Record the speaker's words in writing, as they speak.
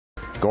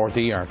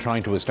Gardaí are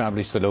trying to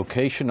establish the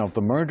location of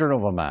the murder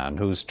of a man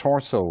whose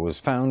torso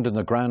was found in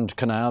the Grand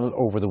Canal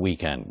over the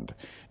weekend.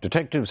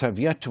 Detectives have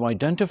yet to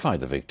identify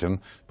the victim,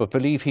 but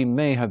believe he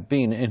may have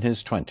been in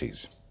his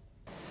 20s.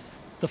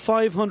 The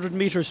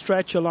 500-metre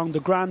stretch along the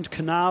Grand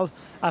Canal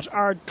at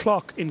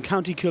Ardclough in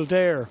County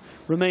Kildare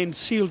remained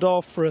sealed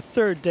off for a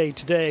third day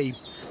today,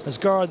 as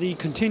Gardaí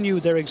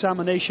continue their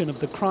examination of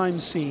the crime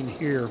scene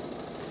here.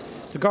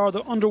 The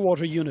Garda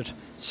underwater unit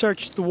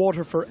searched the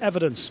water for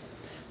evidence.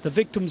 The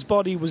victim's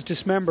body was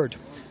dismembered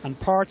and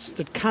parts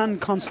that can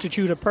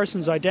constitute a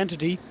person's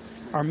identity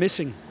are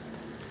missing.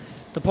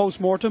 The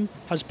post-mortem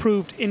has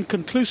proved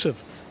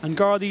inconclusive, and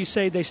Gardaí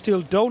say they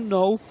still don't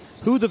know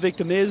who the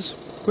victim is,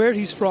 where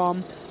he's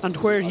from and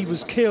where he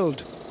was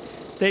killed.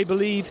 They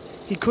believe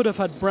he could have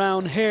had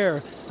brown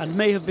hair and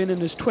may have been in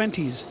his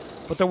 20s,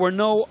 but there were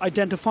no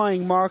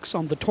identifying marks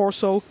on the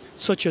torso,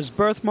 such as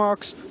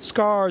birthmarks,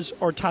 scars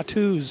or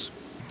tattoos.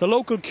 The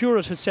local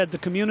curate has said the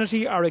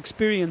community are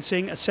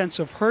experiencing a sense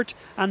of hurt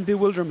and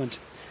bewilderment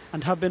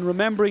and have been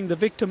remembering the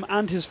victim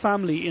and his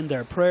family in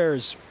their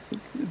prayers.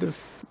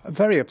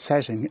 Very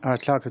upsetting,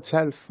 Ardclough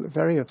itself,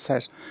 very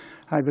upset.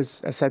 I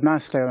said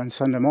Mass there on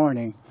Sunday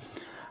morning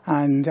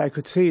and I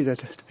could see that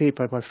the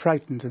people were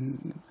frightened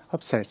and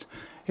upset.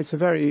 It's a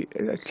very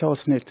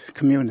close-knit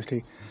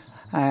community,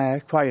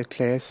 quiet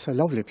place, a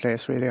lovely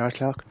place really,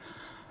 Ardclough.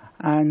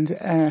 And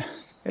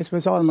it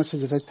was almost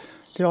as if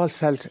they all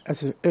felt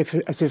as if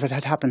it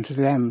had happened to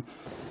them.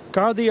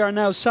 Gardaí are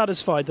now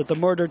satisfied that the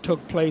murder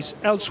took place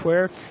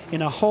elsewhere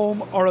in a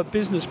home or a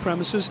business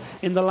premises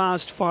in the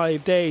last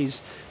 5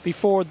 days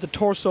before the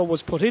torso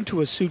was put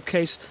into a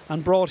suitcase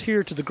and brought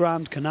here to the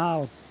Grand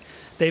Canal.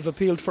 They've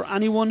appealed for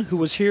anyone who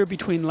was here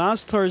between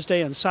last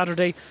Thursday and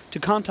Saturday to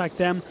contact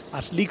them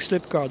at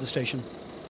Leixlip Garda Station.